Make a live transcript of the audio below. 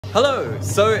Hello!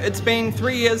 So it's been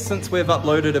 3 years since we've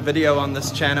uploaded a video on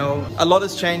this channel. A lot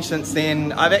has changed since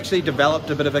then. I've actually developed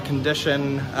a bit of a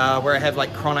condition where I have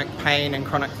like chronic pain and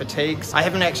chronic fatigues. I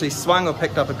haven't actually swung or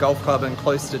picked up a golf club in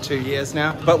close to 2 years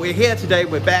now. But we're here today,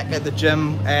 we're back at the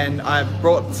gym, and I've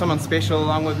brought someone special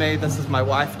along with me. This is my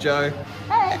wife, Jo.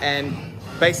 Hey. And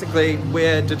basically,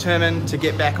 we're determined to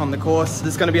get back on the course.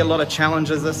 There's going to be a lot of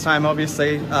challenges this time,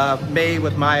 obviously. Me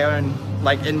with my own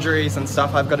like injuries and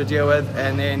stuff I've got to deal with,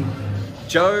 and then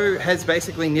Jo has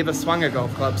basically never swung a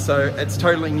golf club, so it's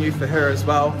totally new for her as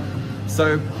well.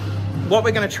 So what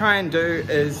we're going to try and do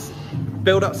is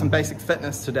build up some basic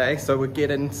fitness today, so we'll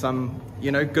get in some,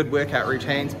 you know, good workout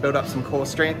routines, build up some core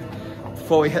strength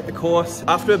before we hit the course.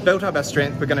 After we've built up our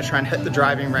strength, we're going to try and hit the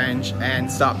driving range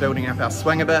and start building up our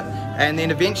swing a bit, and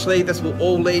then eventually this will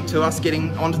all lead to us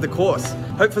getting onto the course.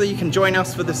 Hopefully you can join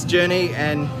us for this journey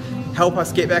and help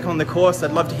us get back on the course.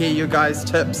 I'd love to hear you guys'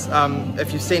 tips.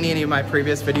 If you've seen any of my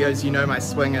previous videos, you know my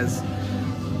swing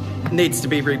needs to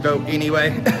be rebuilt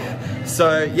anyway.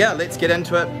 So yeah, let's get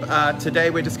into it. Today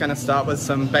we're just going to start with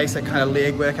some basic kind of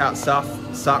leg workout stuff,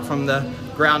 start from the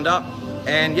ground up,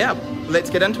 and yeah, let's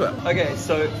get into it. Okay,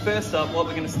 so first up, what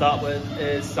we're going to start with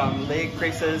is some leg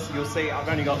presses. You'll see I've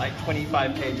only got like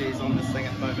 25 kgs on this thing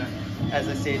at the moment. As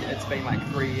I said, it's been like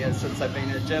 3 years since I've been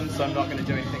in a gym, so I'm not going to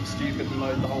do anything stupid and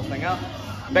load the whole thing up.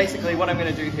 Basically, what I'm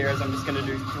going to do here is I'm just going to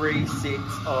do 3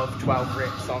 sets of 12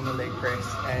 reps on the leg press,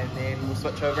 and then we'll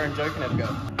switch over and Jo can have a go.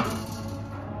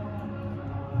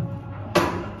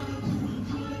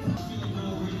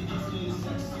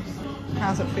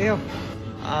 How's it feel?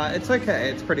 It's okay.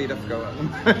 It's pretty difficult at the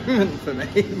moment for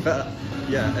me, but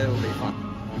yeah, it'll be fun.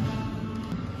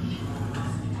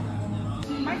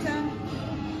 My turn.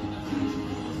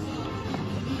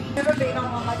 Never been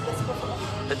on one like this before.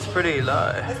 It's pretty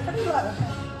low. It's pretty low.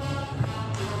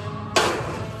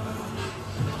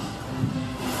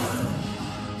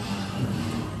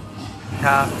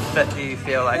 How fit do you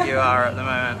feel like you are at the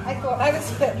moment? I thought I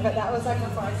was fit, but that was like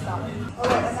before I started. Oh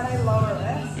wait, and then I lower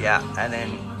this. Yeah, and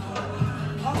then...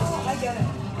 Oh, I get it.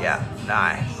 Yeah,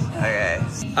 nice. Okay.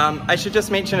 I should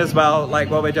just mention as well, like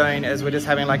what we're doing is we're just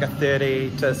having like a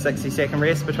 30 to 60 second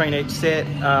rest between each set.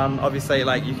 Obviously,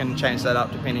 like you can change that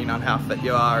up depending on how fit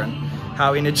you are and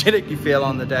how energetic you feel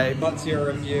on the day. What's your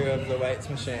review of the weights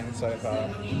machine so far?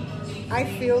 I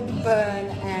feel the burn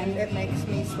and it makes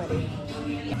me sweaty.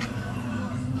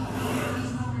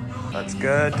 That's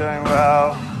good, doing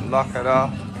well. Lock it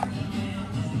off.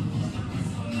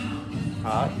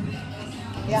 Alright.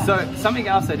 Yeah. So something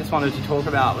else I just wanted to talk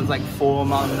about was like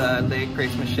form on the leg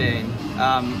press machine.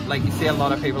 Like you see a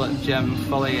lot of people at the gym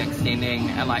fully extending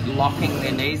and like locking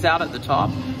their knees out at the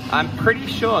top. I'm pretty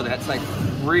sure that's like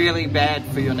really bad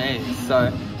for your knees.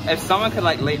 So if someone could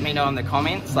like let me know in the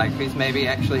comments, like who's maybe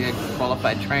actually a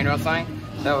qualified trainer or something,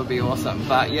 that would be awesome.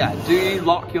 But yeah, do you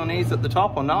lock your knees at the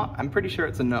top or not? I'm pretty sure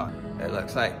it's a no. It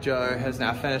looks like Jo has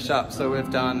now finished up, so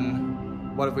we've done...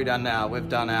 What have we done now? We've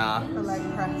done our... The leg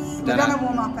press. We've done a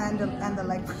warm up and the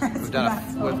leg press.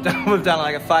 We've done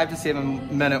like a 5 to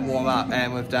 7 minute warm up,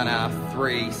 and we've done our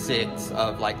 3 sets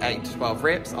of like 8 to 12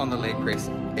 reps on the leg press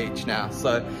each now.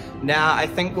 So now I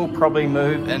think we'll probably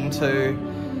move into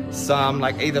some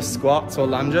like either squats or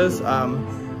lunges.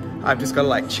 I've just got to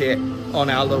like check on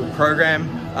our little program.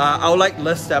 I'll like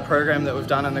list our program that we've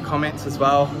done in the comments as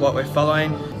well, what we're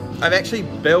following. I've actually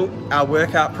built our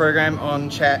workout program on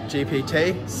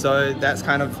ChatGPT, so that's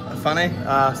kind of funny.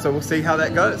 So we'll see how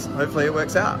that goes. Hopefully it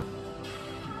works out.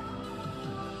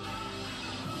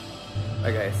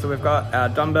 Okay, so we've got our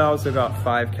dumbbells. We've got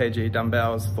 5 kg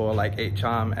dumbbells for like each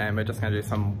arm, and we're just gonna do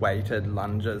some weighted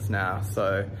lunges now.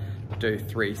 So do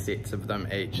 3 sets of them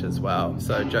each as well.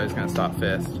 So Jo's gonna start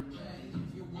first.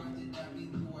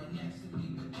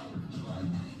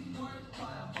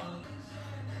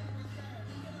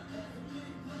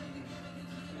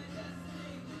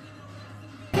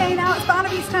 Okay, now it's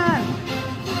Barnaby's turn.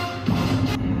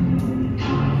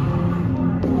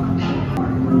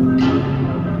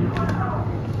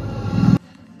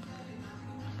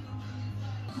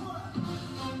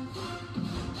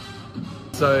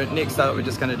 So next up, we're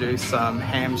just going to do some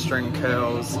hamstring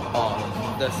curls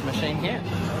on this machine here.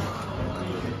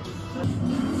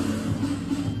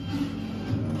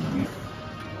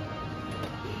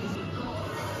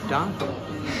 Done.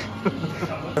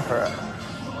 Go for it.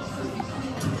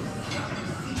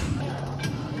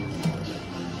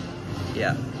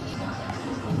 Yeah.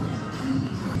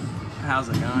 How's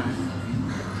it going?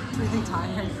 Really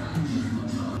tired.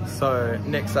 So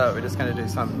next up, we're just going to do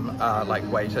some like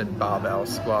weighted barbell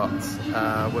squats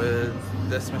with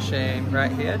this machine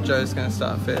right here. Jo's going to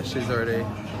start first. She's already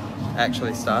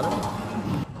actually started.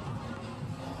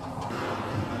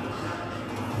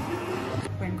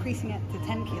 increasing it to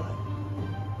 10 kilo.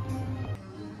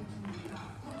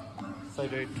 So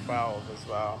do 12 as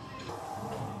well.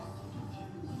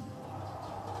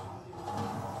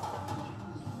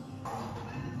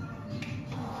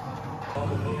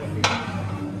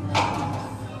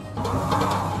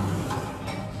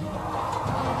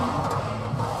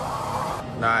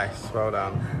 Nice, well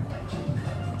done.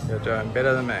 You're doing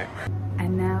better than me.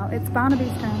 And now it's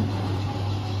Barnaby's turn.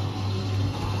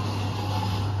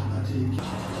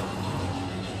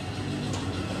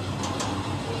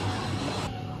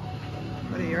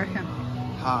 What do you reckon?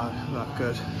 Hard, not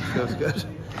good. Feels good.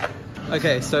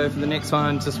 Okay, so for the next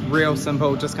one, just real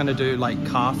simple, just gonna do like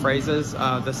calf raises.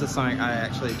 This is something I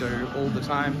actually do all the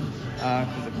time because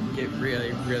I get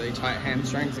really, really tight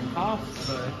hamstrings and calves.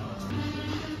 So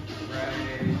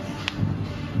raise.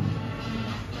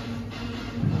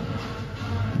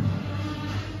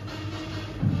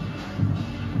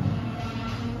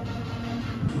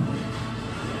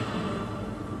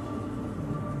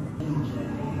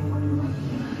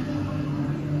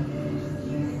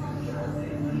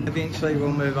 Eventually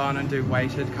we'll move on and do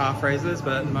weighted calf raises,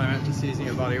 but at the moment just using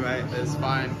your body weight is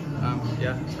fine.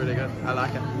 Yeah, it's really good. I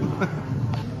like it.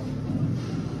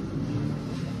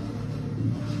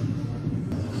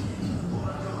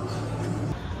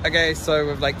 Okay, so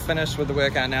we've like finished with the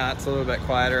workout now. It's a little bit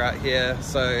quieter out here,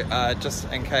 so just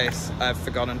in case I've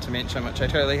forgotten to mention, which I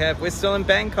totally have, we're still in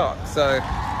Bangkok, so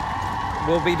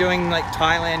we'll be doing like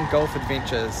Thailand golf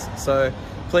adventures. So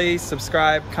please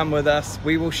subscribe, come with us.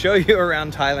 We will show you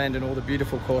around Thailand and all the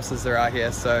beautiful courses there are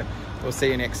here. So we'll see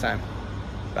you next time.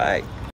 Bye.